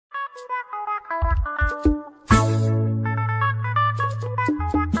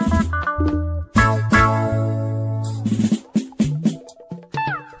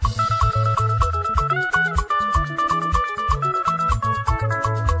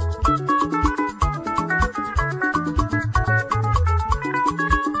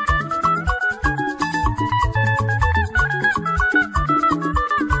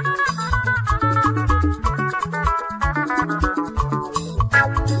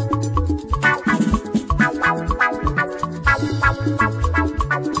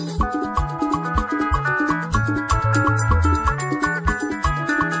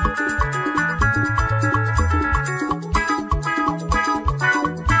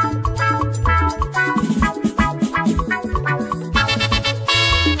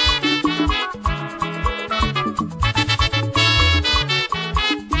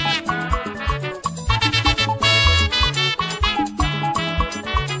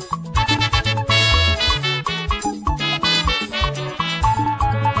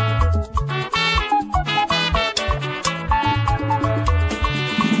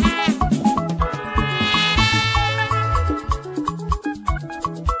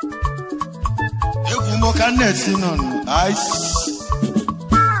Ice.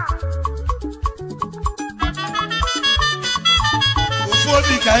 Ofu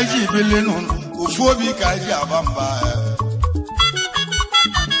Obi ka iji bili nunu, Ofu Obi ka iji abamba.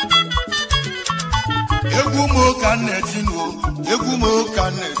 Egwu mo ka netinu, egwu mo ka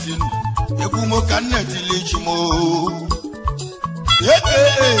netinu, egwu mo ka netilichimo.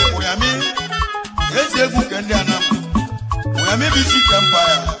 Unyami, ese egwu kendi Anam. Unyami bisi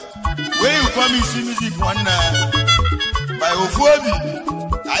empire. Where you come in see music one night by Ofu Obi,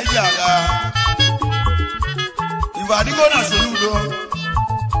 I jaga. If I go na Soludo,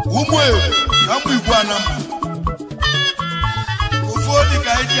 Umwe, come with Anam. Ofu Obi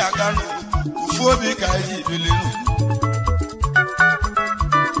ka jaga, Ofu Obi ka bilinu.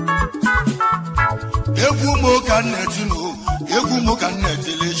 Egwu mo ka netinu, egwu mo ka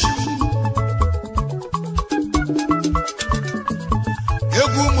netilichi.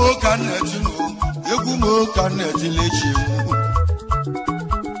 Egwu mo ka netinu, egwu mo ka netilichi.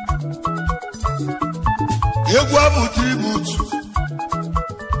 Egwu abu tribute,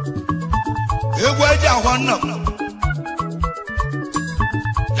 egwu eja Anam.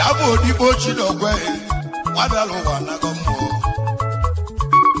 Yabo odibo chidogwe, wadalo wanagomo.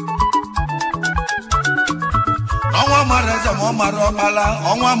 Onwa mareze mo marobala,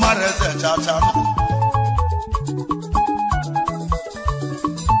 onwa mareze chachano.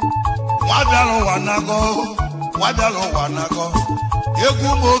 Wadalo wanago. Egwu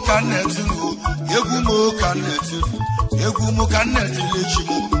mo ka netinu, egwu mo ka netinu, egwu mo ka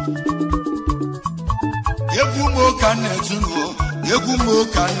netilichimo. Egwu mo ka netinu, egwu mo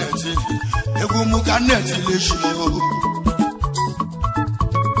ka netinu, egwu mo ka netilichimo.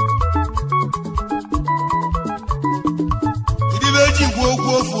 Idibeji gwo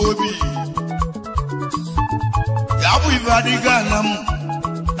Ofu Obi. Yabu ibadiga Anam.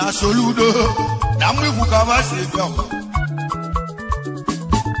 Na Soludo, na mwivu kava sefiao.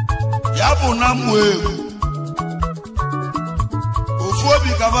 Yabu na mwevu. Ofu Obi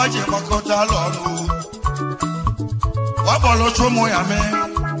kava je makota lonu. Wabolo chomo ya me.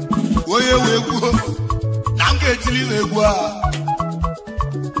 Oye wegu. Nange tili wegu.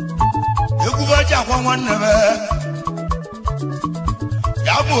 Egu vaja kwa mwanebe.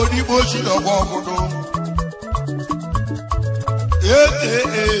 Yabu odibo shido kwa kudu.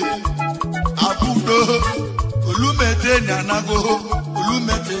 Abudo olumete nyanago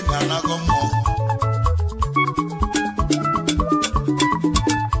mo.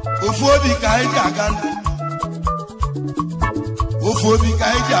 Ofu Obi ka iji aganda, Ofu Obi ka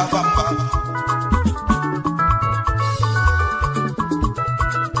iji abamba.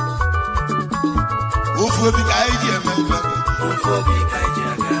 Ofu Obi ka iji ememe, Ofu Obi ka iji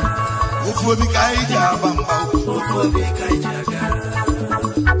aga, Ofu Obi ka iji abamba, Ofu Obi ka iji aga.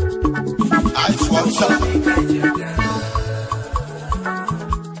 I swap something.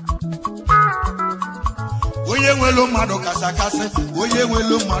 Oye welo mado kasakase, oye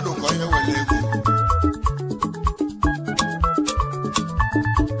welo mado koye welego.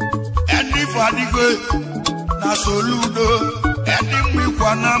 Endi fadigwe na Soludo, endi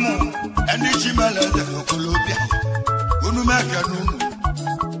mwikwa namu, endi chimele de okolobia. Unu meke nunu.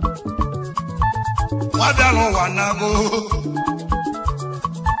 Wadalo wanago.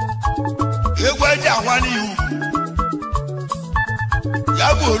 Egweja wani yu.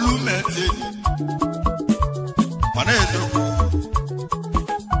 Yabo olumete. Mana ezoko.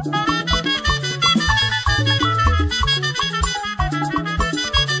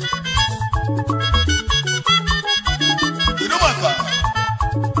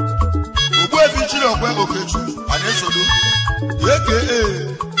 Ekwe Okechu Adesodo aka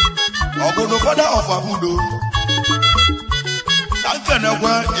Ogodo father of Abudo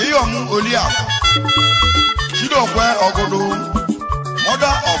Tankenekwe Iyomu Olia Chidokwe Ogodo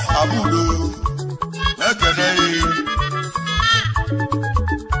mother of Abudo Ekene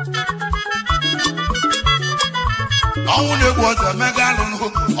Onwu na-egbu ọsọ emega alụnụ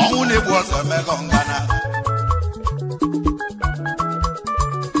Onwu na-egbu ọsọ emega ngana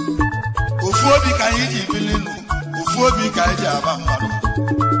Ofu Obi ka anyị ji bili nụ Ofu Obi ka anyị ji aba mmadụ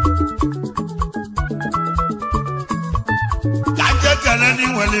Ka nje kene ndị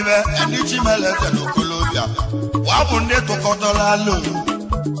nwelibe ndị Chimeleze n'Okolobịa Wabụ ndị tụkọtara alụ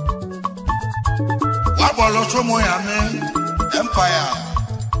Wabọlụ Unyami Empire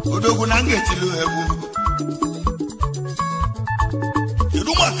Odogwu na ngetilu egwu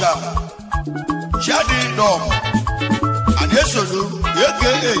Irumaka Shadi Dom Adesodo aka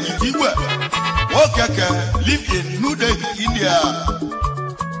Itigwe Okeke live in New Delhi, India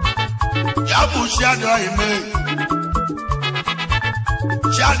Yabu Shadi Ime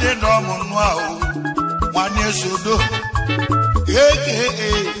Shadi Dom Nwao Adesodo aka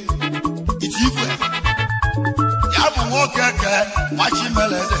Itigwe Yabu Okeke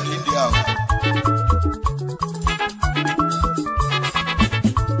Chimeleze India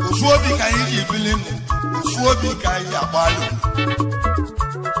Ofu Obi ka anyị ji bili nụ Ofu Obi ka anyị agbalụ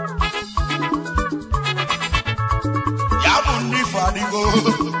ya bụ ndị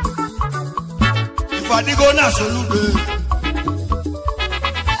Ifadigo na Soludo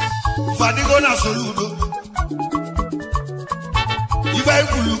Ifadigo na Soludo Ibe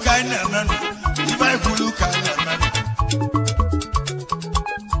ikwulu ka anyị na-emenụ Ibe ikwulu ka anyị na-emenụ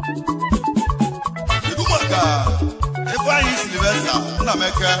Ibu maka Ifeanyi Sylvester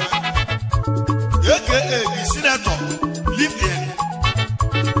Nnameke aka the senator live in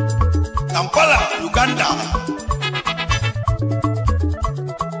Kampala, Uganda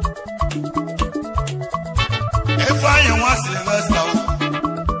Ifeanyi nwa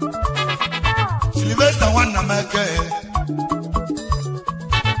Sylvester nwa Nnameke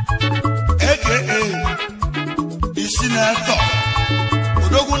aka the senator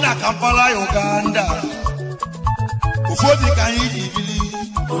Odogwu na Kampala, Uganda Ofu Obi ka anyị ji bili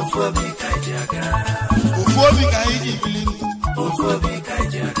Ofu Obi ka anyị aga Ofu Obi ka anyị ji bili Ofu Obi ka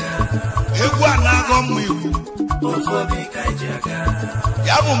anyị aga Egwu anago mma iwu Ofu Obi ka anyị aga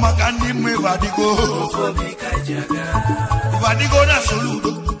ya bụ maka ndị mma Ifadigo Ofu Obi ka anyị aga Ifadigo na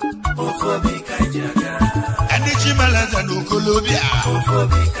Soludo Ofu Obi ka anyị aga ndị Chimeleze n'Okolobịa Ofu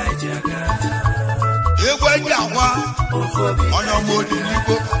Obi ka anyị aga Egwu eji agwa onye ọma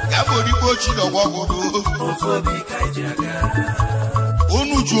Odigbo ya bụ Odigbo Chidogwogodo Ofu Obi ka anyị aga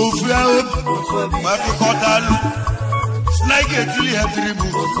Unu ji ofu obi ma tụkọtalụ Snake etili ya tribu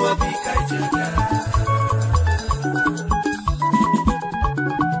Ofu Obi ka anyị aga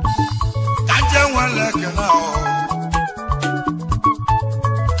Ka nje nwere ekene ahụ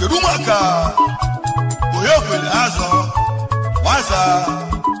kedu maka onye kwere azọ Waza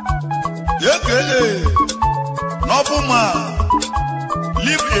ekele Nobuma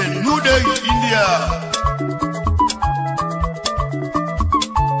live in New Delhi, India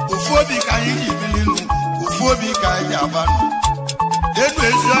Ofu Obi ka anyị ji bili nụ Ofu Obi ka anyị aba nụ Edu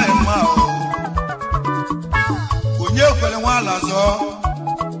ezi anyị mma onye kwere nwa ala zọ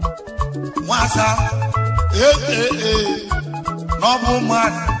Nwasa aka Nobuma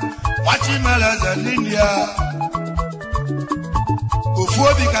Chimeleze n'India Ofu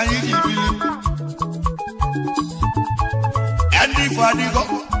Obi ka anyị ji bili ndị Ifadigo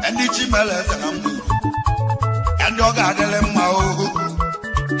ndị Chimeleze na mbụ ndị ọ ga-adịrị mma oho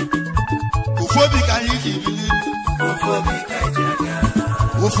Ofu Obi ka anyị ji bili Ofu Obi ka anyị ji aga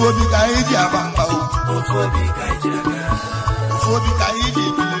Ofu Obi ka anyị ji aba mba Ofu Obi ka anyị ji aga Ofu Obi ka anyị ji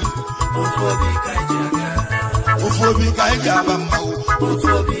bili Ofu Obi ka anyị ji aga Ofu Obi ka anyị ji aba mba Ofu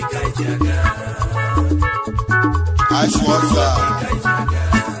Obi ka anyị ji aga Ashwasa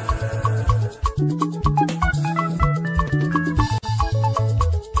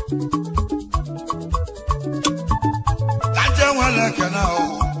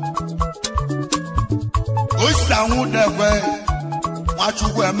Osanwu dekwe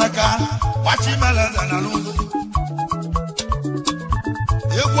Nwachukwu Emeka Chimeleze na n'ụzọ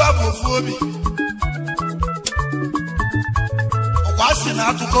Egwu abụ Ofu Obi ọkwa si na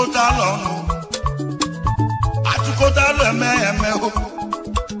atụkọta alụ ọnụ atụkọta alụ eme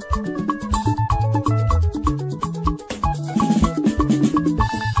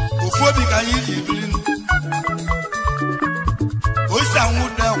Ofu Obi ka anyị ji bili Osanwu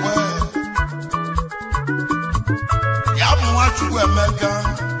dekwe ya bụ Nwachukwu Emeka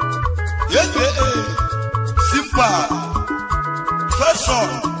Simple. First son,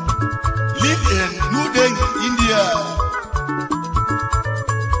 live in New Delhi, India.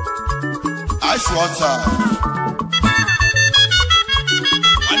 Ice water.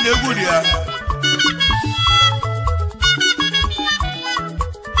 And the good here.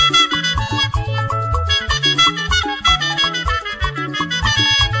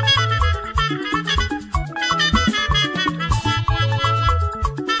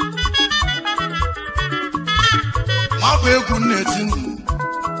 Egwu na-eti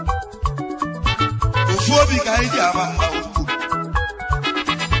ofu obi ka anyị ji ama mma ukwu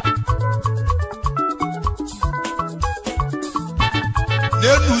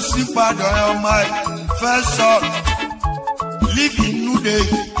n'elu si mpadụ onye ọma first son live in New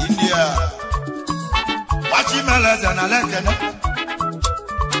Delhi, India. Wachi meleze na lekene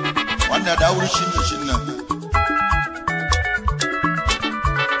nwanne dawuru chinna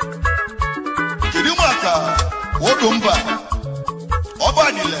kedu maka Odumba,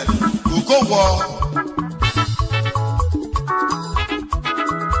 Obanile, Ukowo.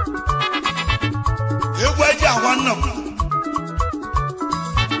 Ewaja one of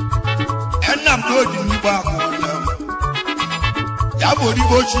Anam told me back on them. Yabodi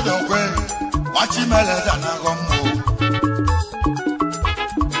Bochi don't wear, watching Melas and Agombo.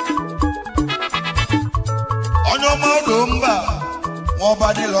 On your Odumba,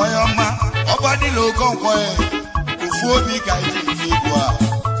 Mobadi lawyer, Obadi logo. Ofu Obi ka iji eti egwu a.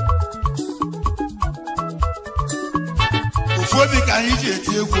 Ofu Obi ka anyị ji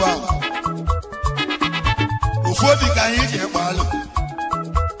eti egwu a. Ofu Obi ka anyị ji egbe alụ.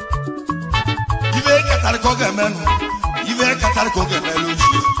 Ibe katara ka ọ ga-emenụ. Ibe katara ka ọ ga-emelụ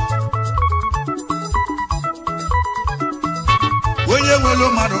ochie. Onye nwere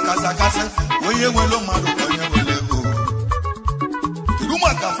mmadụ kasakasị. Onye nwere mmadụ ka onye nwere ego. Kedu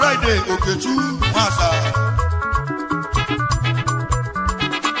maka Friday Okechu Nwasa.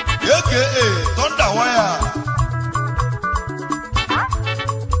 AKA Thunder Wire.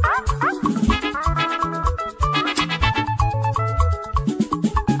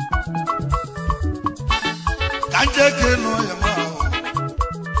 Kanjeke no yama.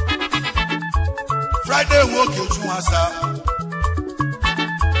 Friday walk you Chukwuma.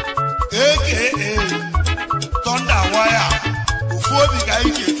 AKA Thunder Wire. Ofu Obi ka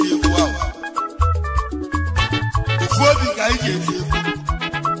ije ti egwu a. Ofu Obi ka ije ti egwu.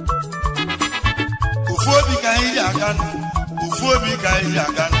 Ofu Obi ka anyị ji aga nụ. Ofu Obi ka anyị ji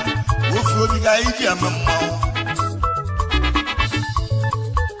aga nụ. Ofu Obi ka anyị ji eme mmanwụ.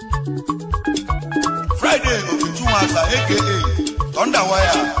 Friday Okechu Nwasa AKA Thunder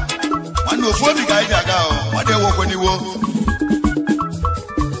Wire. Nwanne Ofu Obi ka anyị ji aga ahụ. Nwanne ewokwe n'iwo.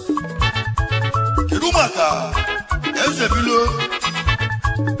 Kedu maka Eze Bilo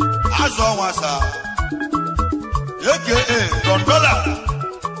Azọ Nwasa AKA Dondola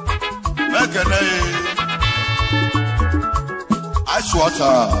Mekene Ice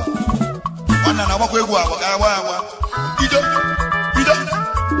water. Wana na wakwe egwu agwa agwa. Ido.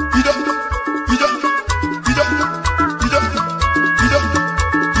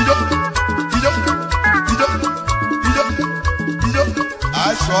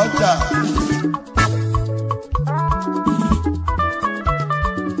 Ice water.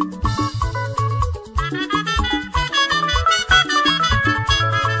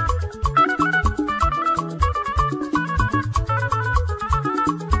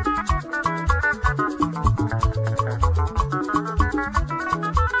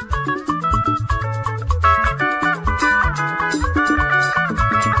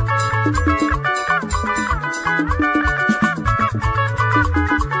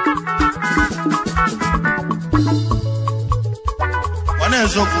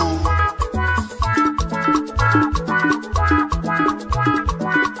 Zoku.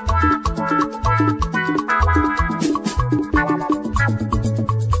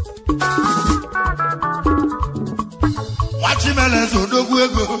 Wachimele zodogu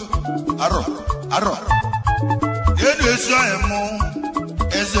ego. Aro. Edu esi emu.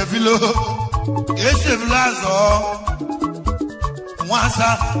 Eze Bilo Azo.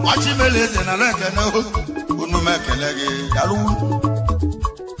 Nwasa. Wachimele eze na lekene. Unu mekelege. Yalu.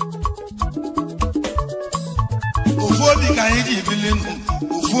 Ofu Obi ka anyị ji bilinu.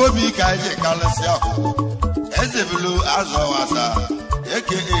 Ofu Obi ka anyị ji kalịsị ahụ. Eze Bilo Azo Nwasa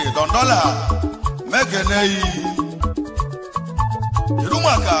AKA Dondola Mekeneyi. Kedu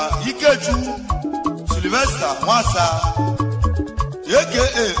maka Ikechu Sylvester Nwasa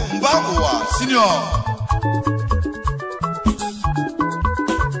AKA Mbabuwa Senior.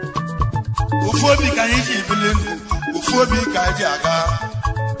 Ofu Obi ka anyị ji bilinu. Ofu Obi ka anyị ji aga.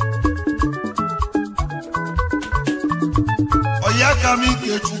 kami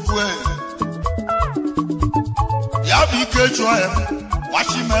ke chukwe ya bi ke chwa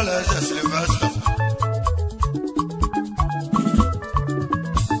washimele Sylvester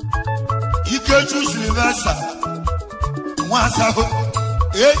ike chu Sylvester nwasaho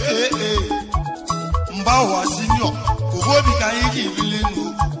mba wa senior Ofu Obi ka anyị ji bilinu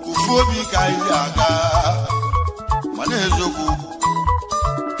Ofu Obi ka anyị ji aga mana eziokwu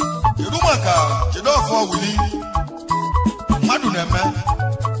kedu maka Jidofo Wili mmadụ na-eme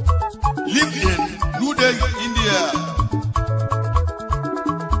live in New Delhi, India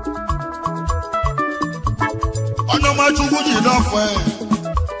ọnọma Chukwu Jidofo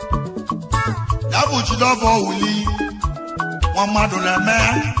ya bụ Jidofo Wili nwa mmadụ na-eme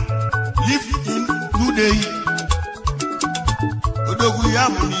live in New Delhi odogwu ya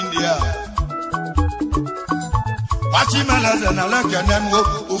bụ n'India wachimeleze na lekene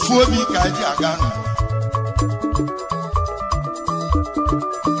Ofu Obi ka ji aga nụ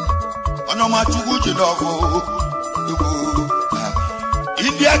ọnọma Chukwu Jidofo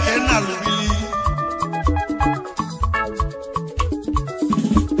India ka na lubili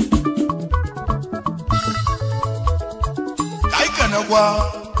ka ikenekwa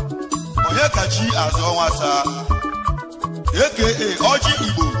onye kachi azụ nwasa aka Ọjị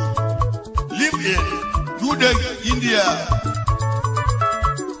Igbo live in New Delhi, India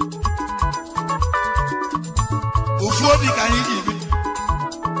Ofu Obi ka anyị ji bi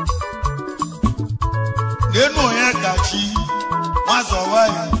n'enu onye kachi nwazọ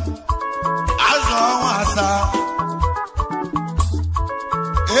nwanyị azọ nwasa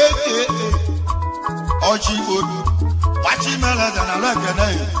aka Ọjị Igbo wachimeleze na lekene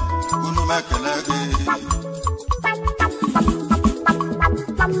unu mekele gị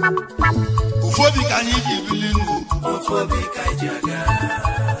Ofu Obi ka anyị ji ebili ndụ Ofu Obi ka anyị ji aga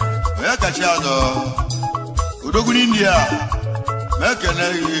onye kachi azọ odogwu n'India mekele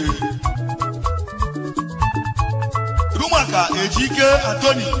gị rumaka Ejike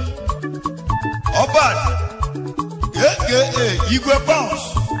Anthony Obad aka Igwe Pounds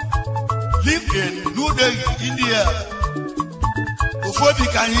live in New Delhi, India Ofu Obi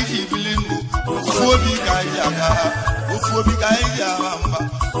ka anyị ji ebili ndụ Ofu Obi ka anyị ji aga Ofu Obi ka anyị ji aba mba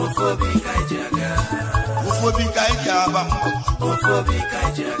Ofu Obi ka anyị ji aga Ofu Obi ka anyị ji aba mba Ofu Obi ka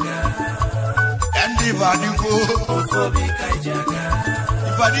anyị ji aga ndị Ibadigo Ofu Obi ka anyị ji aga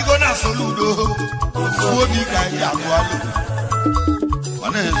Ibadigo na Soludo Ofu Obi ka anyị ji abụ alụ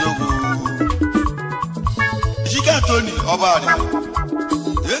mana eziokwu Ejike Anthony Obad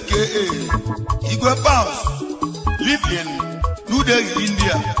aka Igwe Pounds live in New Delhi,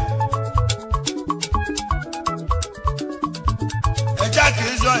 India Ejake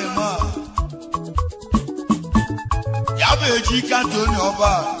Ezoima ya bụ Ejike Anthony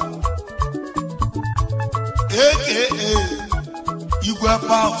Obad aka Igwe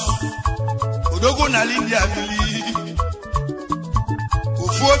Pounds odogwu na India bili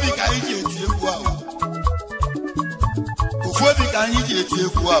Ofu Obi ka anyị ji eti egwu ahụ Ofu Obi ka anyị ji eti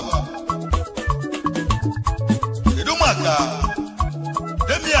egwu ahụ kedu maka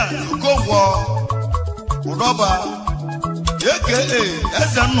Demian Okonkwo Udoba aka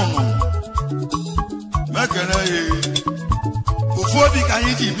Eze Nnụnụ mekere ya Ofu Obi ka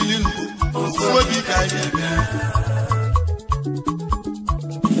anyị ji bili ndụ Ofu Obi ka anyị ji bili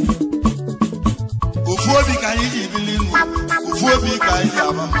Ofu Obi ka anyị ji bili ndụ Ofu Obi ka anyị ji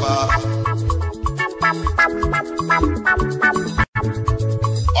aba mba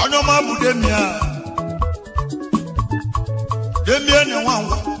ọnyọma bụ Demian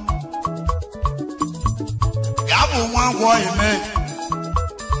Nwangwa ya bụ Nwangwa eme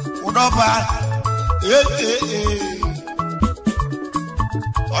Udoba aka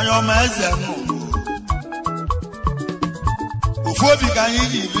ọnyọma Eze Nnụnụ Ofu Obi ka anyị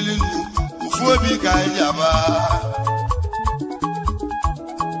ji bili ndụ Ofu Obi ka anyị ji aba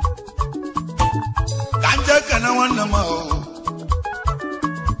ka nje kene nwanne m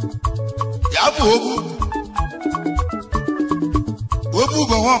ya bụ Obu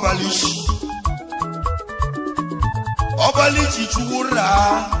gọwa Ọbalichi Chukwura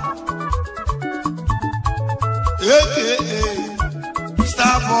aka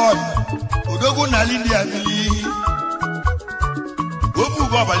Starboy odogwu na India bili Obu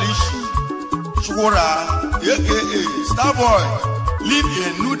Ọbalichi Chukwura aka Starboy live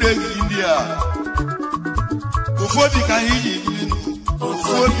in New Delhi, India Ofu Obi ka anyị ji bili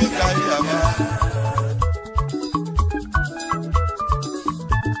Ofu Obi ka anyị aba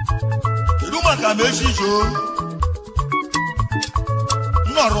kedu maka Mechijo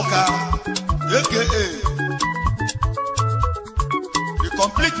Nnọrụka aka the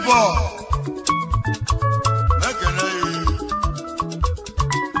complete ball mekene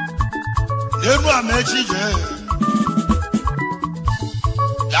Enu amechi je.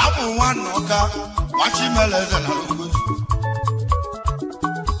 Yabu one oka. Wachi meleze na logos.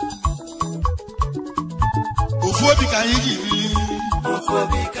 Ofu Obi ka yiji bili. Ofu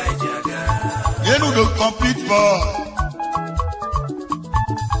Obi ka jaga. Enu do complete ball.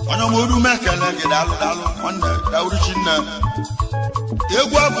 Ono modu mekele ge dalu wanda dawru chinna.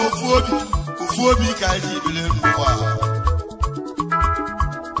 Egwu abu Ofu Obi ka yiji bili nwa.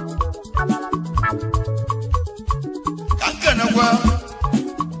 Kankanagwa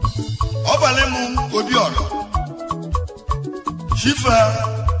Obalemu Obi Oro Shifa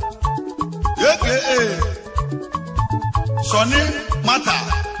aka Sonny Mata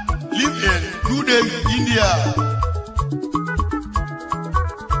live in New Delhi, India.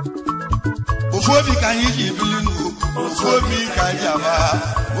 Ofu Obi ka yiji bilinu Ofu Obi ka jaba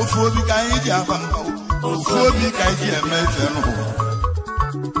Ofu Obi ka yiji aba Ofu Obi ka yiji emefe no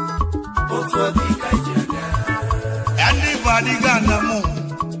Ofu Obi ka jaga. Anybody Anam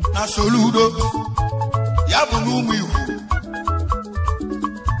na soludo ya bụ n'ụmụ iwu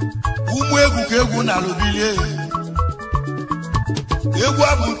ụmụ egwu ka egwu na lobilie egwu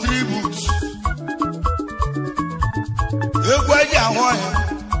abụ tribute egwu eji ahụ ya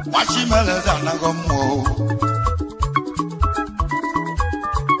gbachi meleze anaghọ mmụọ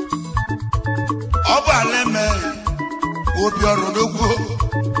ọ bụ aleme obi ọrụ n'ogwu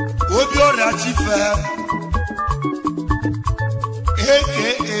obi ọrịa chife aka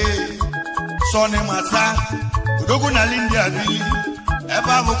Sonny Mata Odogu na India bili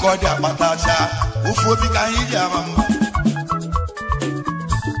ebe ahụ ka ọ dị akpatacha Ofu Obi ka anyị ji ama mma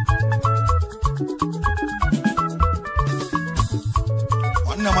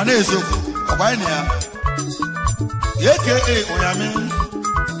nwanne m na-ezokwu ọgba anyị na ya aka Unyami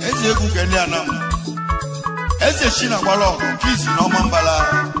eze egwu nke ndị Anam eze chi na gbara ọgụ nke isi n'ọma mbala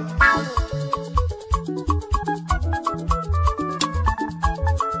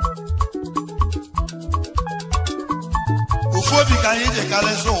Ofu Obi ka anyị je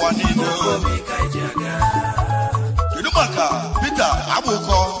kalịsị ụwa niile. Ofu Obi ka jaga. Kedu maka Peter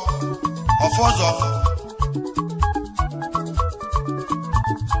Agbụkọ Ọfọzọ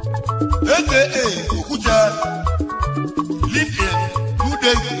aka Okwute live in New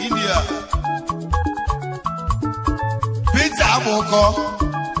Delhi, India. Peter Agbụkọ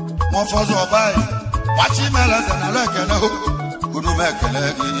Ọfọzọ ọbai gbachi meleze na ala ekele unu m ekele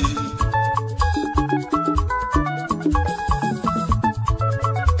gị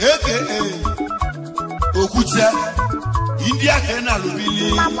aka Okwute India ka na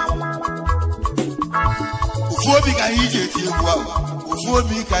lubili Ofu Obi ka anyị ji eti egwu ahụ Ofu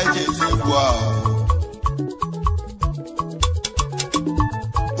Obi ka anyị ji eti egwu ahụ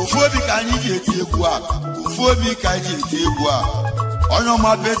Ofu Obi ka anyị ji eti egwu ahụ Ofu Obi ka anyị ji eti egwu ahụ onye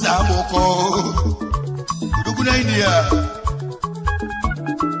ọma Peter Agbụkọ Odogu na India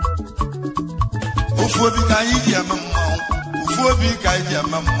Ofu Obi ka anyị ji eme mmanwụ Ofu Obi ka anyị ji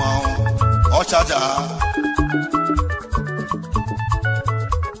eme mmanwụ ọchaja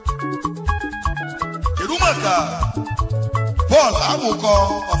kedu maka Paul Agbụkọ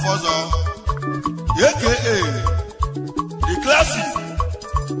Ọfọzọ aka the classic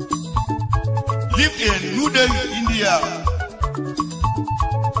live in New Delhi, India.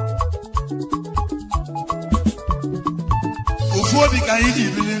 Ofu Obi ka anyị ji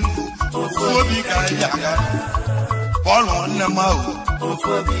bili ndụ Ofu Obi ka anyị ji aga Paul nwanne m ahụ Ofu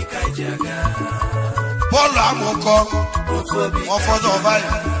Obi ka jaga. Paul Agbụkọ Ofu Obi Ọfọzọ ọbai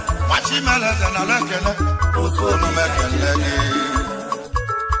gbachi meleze na ala ekele Ofu Obi unu m ekele gị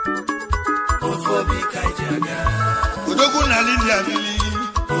Ofu Obi ka jaga. Odogu na India bili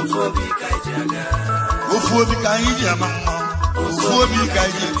Ofu Obi ka jaga. Ofu Obi ka anyị ji ama mma Ofu Obi ka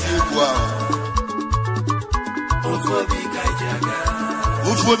anyị ji eti egwu ahụ Ofu Obi ka jaga.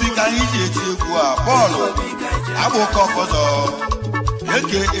 Ofu Obi ka anyị ji eti egwu a Paul Agbụkọ Ọfọzọ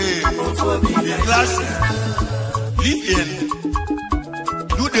aka the classic live in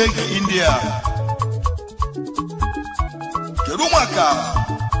New Delhi, India. Kedu maka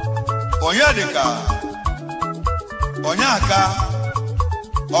onye dịka onye aka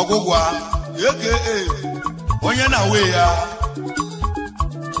ọgwụgwa aka onye na-awe ya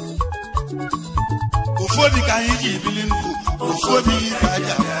Ofu Obi ka anyị ji bili ndụ Ofu Obi ka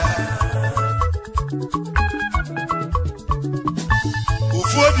aja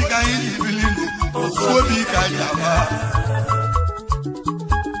Ofu Obi ka anyị ji bili ndụ Ofu Obi ka aja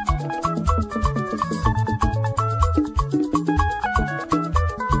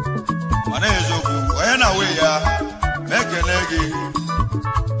mana eziokwu onye na-awe ya na-ekele gị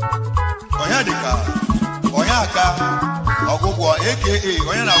onye dịka onye aka ọgwụgwọ aka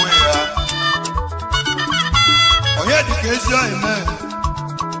onye na-awe ya onye dịka ezi eme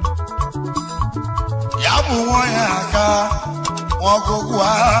ya bụ nwa ya aka ọgụgụ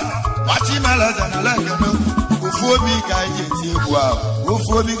agha machimeleze na lekene ofu obi ka anyị eti egwu ahụ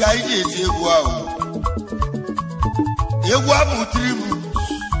ofu obi ka anyị eti egwu ahụ egwu abụ tribu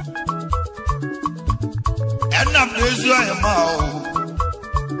Anam na-ezi eme ahụ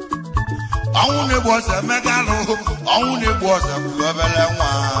ọnwụ na-egbu ọsọ emeka alụ ọnwụ na-egbu ọsọ bụrụ obere nwa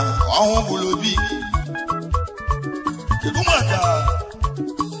ọnwụ bụrụ obi kedu maka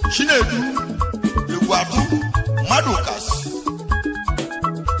Chinedu egwu atụ mmadụ kasị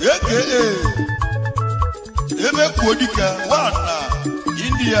aka emekwuo dike one na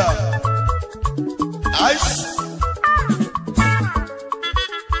India ice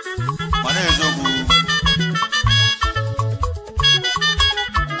mana eziokwu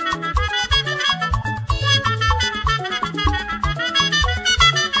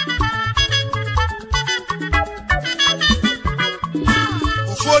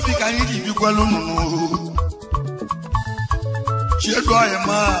obi ka anyị ji bikwelu nnụnụ Chiedu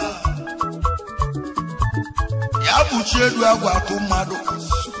ọyịma ya bụ Chiedu agwa atụ mmadụ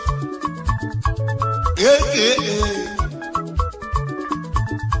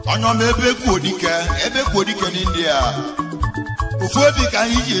ọnyọm ebe kwuo dike n'India ofu obi ka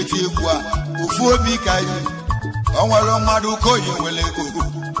anyị ji eti egwu a ofu obi ka anyị o nwere mmadụ ka onye nwere ego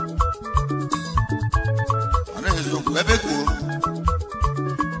ana eziokwu ebe kwuo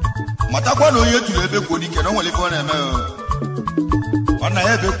matakwa na onye tụrụ ebe kwuo dike na o nwere ife ọ na-eme ọ na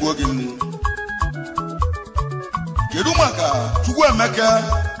ya ebe kwuo gị kedu maka Chukwuemeka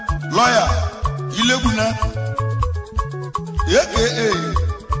lọya Ilegbuna aka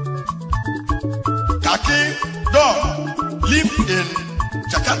Kaki Don live in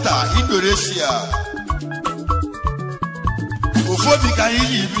Jakarta, Indonesia ofu obi ka anyị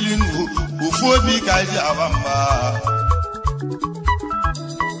ji ibili nụ ofu obi ka anyị ji aba mba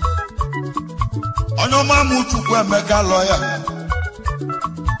onye ọma mụ Chukwuemeka lọya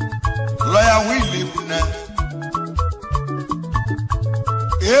Ilegbuna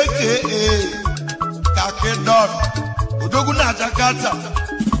aka Kaki Don odogwu na Jakarta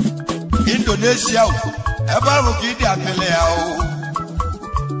Indonesia ebe ahụ ka ịdị apịlị ya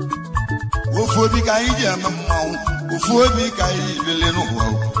ofu obi ka anyị ji eme mmanwụ ofu obi ka anyị ji ibili n'ụwa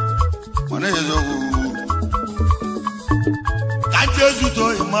mana eziokwu ka nje zute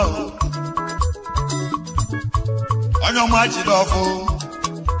oyima onye ọma jide ọfụ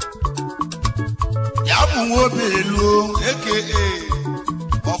ya bụ nwa obi elu aka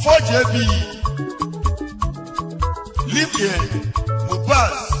ọfọ jebi Libye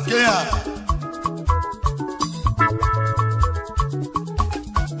Mubaz Kenya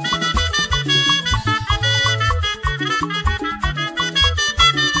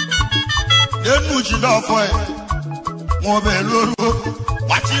enu jide ọfọ nwa obi elu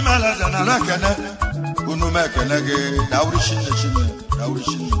machimeleze na lekene unu mekene gị dawuri shinne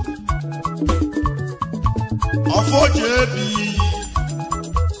ọfọ jebi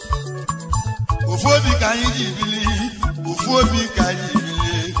ofu obi ka anyị ji ibili ofu obi ka anyị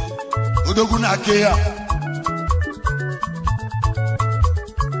ibili odogwu na ake ya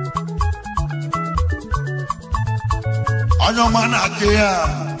onye ọma na ake ya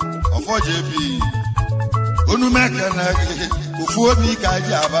ọfọ jebi unu mekene gị ofu obi ka anyị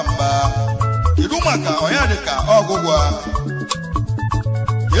ji aba mba kedu maka onye dịka ọgwụgwọ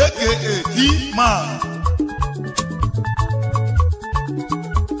aka D-Man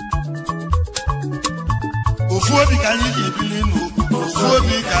ofu obi ka anyị ji ebili nụ ofu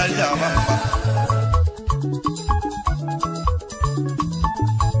obi ka anyị ji aba mba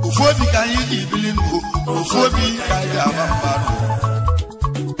ofu obi ka anyị ji ebili nụ ofu obi ka anyị ji aba mba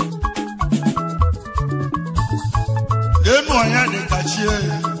n'enu onye dịka chie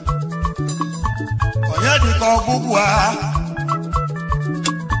onye dịka ọgwụgwụ a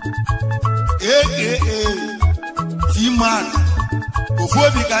aka D-Man ofu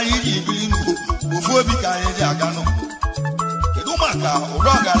obi ka anyị ji ebili nụ ofu obi ka anyị ji aga nụ kedu maka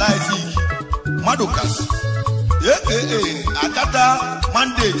ụdọgalazi mmadụ kasị aka akata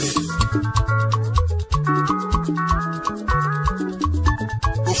mandate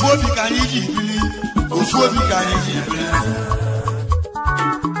ofu obi ka anyị ji ibili ofu obi ka anyị ji ibili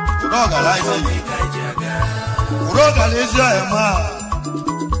ụdọgalazi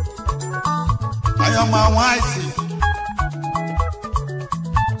ayọma nwaisi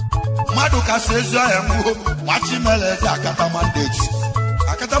mmadụ kasị ezi ọhịa mbụ machimeleze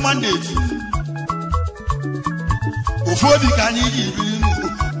akata mandate ofu obi ka anyị ji ibili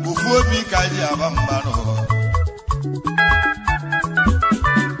ofu obi ka anyị ji aba mba n'ụwa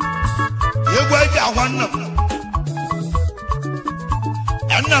egwu eji agwa nna m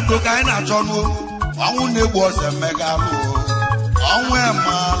Anam do ka na chonu onwu na-egbu ose megalu onwu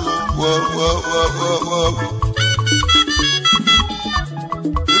emalu wo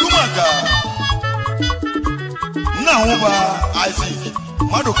irumaka na uba Isaac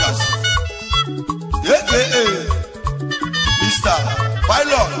Madukas aka Mr.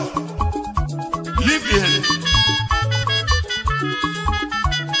 Pilot live in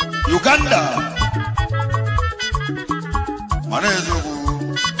Uganda Manezogu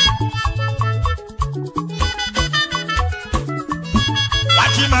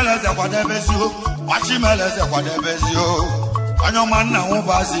Wachimeleze kwadebezio Onyo manna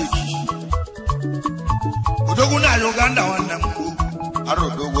ubaziki Udogu na Uganda wanne mbu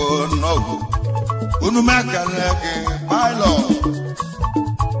Arodogo nogu Unumekeleke Pilot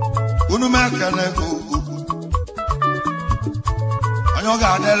Unumekeleke Onyo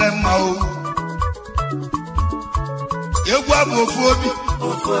gadele mao Egwu abụ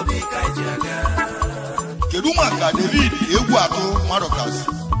Ofu Obi kaijaga. Kedu maka David egwu atụ Madukas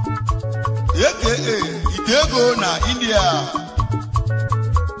aka Itego na India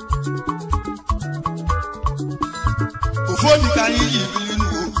Ofu Obi ka anyị ji bili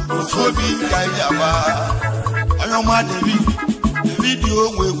n'ugwu Ofu Obi ka anyị ji aba onye ọma David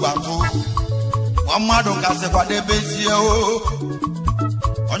onwe egwu atụ nwa mmadụ kasị kwadebezie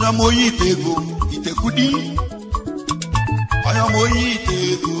onye ọma onye Itego Itekudi onye ọma onye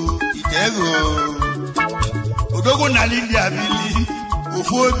Itego Odogo na India bili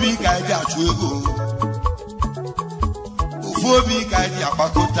Ofu Obi ka eji achụ ego Ofu Obi ka eji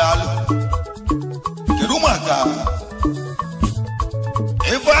akpakọtalụ kedu maka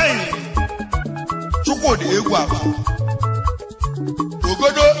Ifeanyi Chukwudi egwu atụ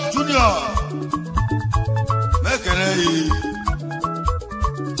Ogodo Junior mekere yi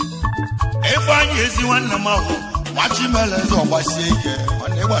Ifeanyi ezi nwanne m ahụ Wachimeleze ọgbasie ike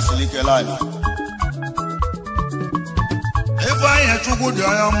nwanne gbasiri ike live Ifeanyi Chukwudi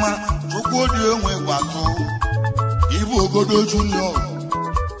onye ọma Chukwudi onwe gbatu ibu Ogodo Junior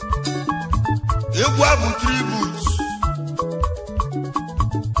egwu abụ tribute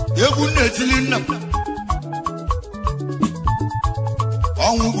egwu na-etili nna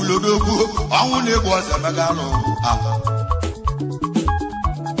ọnwụ gbulodogwu ọnwụ na-egbu ọsọ megalụ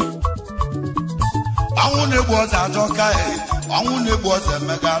ọnwụ na-egbu ọsọ ajọ ka ọnwụ na-egbu ọsọ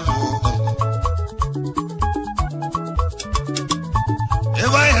megalụ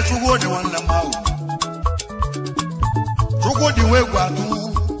Ifeanyi Chukwudi nwanne m ahụ Chukwudi nwe gwatu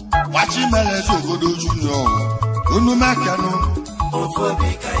Wachimeleze Ogodo Junior unu mekenu Ofu Obi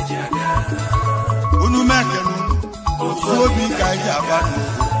kaijaga. unu mekenu Ofu Obi ka iji abanu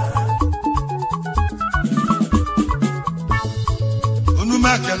unu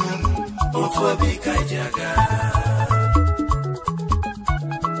mekenu Ofu Obi kaijaga.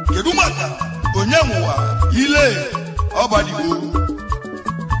 kedu maka onye nwụwa ile ọbadigbo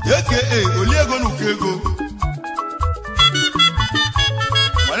aka Oliego n'uko ego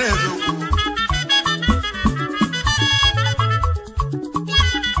mara eziokwu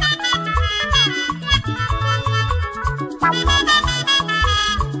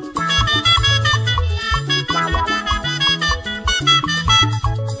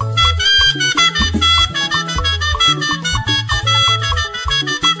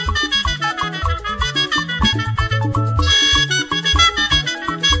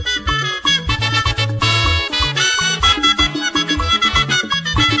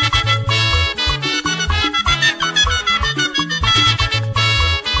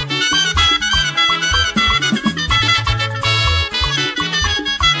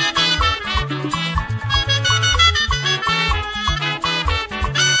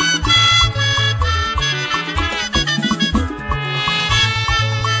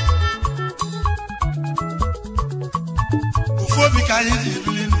Ofu Obi ka anyị ji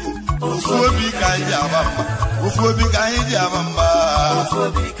ebili ndụ Ofu Obi ka anyị ji aba mba Ofu Obi ka anyị ji aba mba Ofu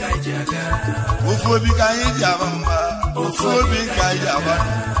Obi kaijaga. Ofu Obi ka anyị ji aba mba Ofu Obi ka anyị ji aba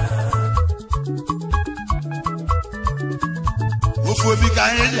Ofu Obi ka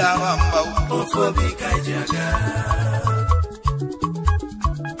anyị ji aba mba Ofu Obi kaijaga.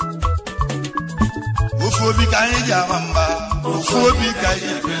 Ofu Obi ka anyị ji aba mba Ofu Obi ka anyị ji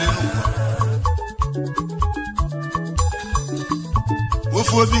ebili ndụ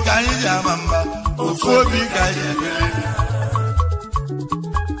Ofu Obi ka anyị ji aba mba Ofu Obi ka anyị ji ebili ndụ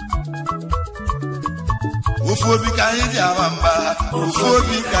Ofu Obi ka anyị ji aba mba Ofu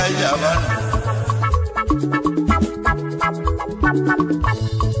Obi ka anyị ji aba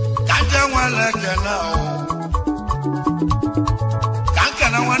ka nje nwale ekene ka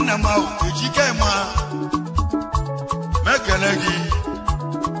nkene nwanne m ahụ ejike ma mekele gị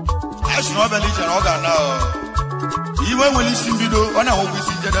Ash no believe in organ now. Even when you see video, on a hope is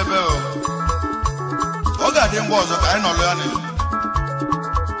in the bell. Organ them was a kind of learning.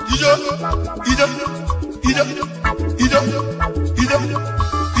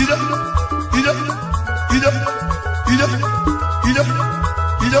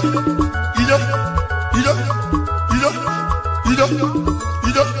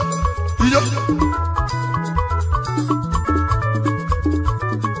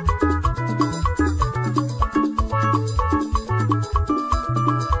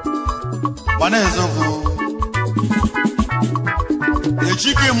 A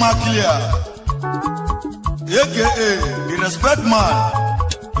chicken Maclia, aka the respect man,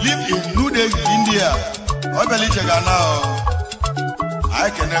 live in New Delhi, India. I believe you now. I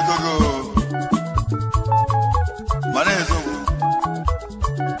can never go. Manezo.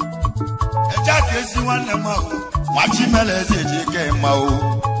 A jack is one of them. Watching Melez, a chicken Mao.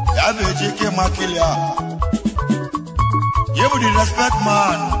 Have a chicken Maclia. Give the respect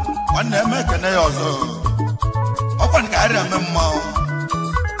man. One name make an also. Open carry a memo.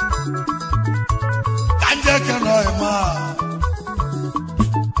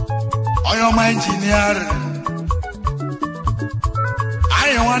 I am my engineer. I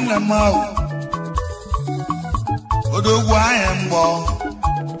am one of them. Odo I am born.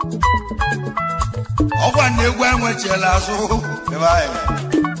 Oh, one day when we tell us, oh,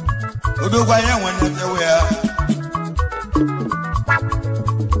 Odo I am one of the way.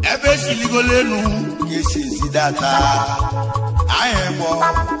 Every legal cases data. I am born.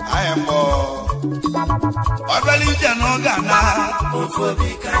 I believe in Ogana. Ofu Obi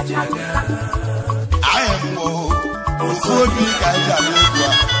Kajaga. I am Ofu Obi Kajaga.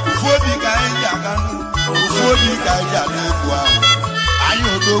 Ofu Obi Kajaga. Ofu Obi Kajaga. I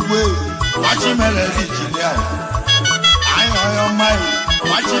know the way. Watch him as he is. I am my.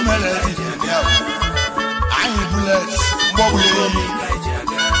 Watch him as he is. I am blessed. Ofu Obi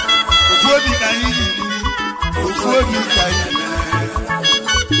Kajaga. Ofu Obi Kajaga. Ofu Obi Kajaga.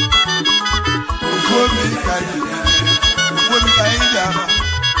 Ofu Obi Kajaga. Ofu Obi Kajaga.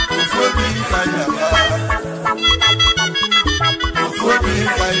 Ofu Obi Kajaga. Ofu Obi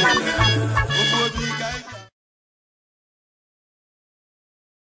Kajaga.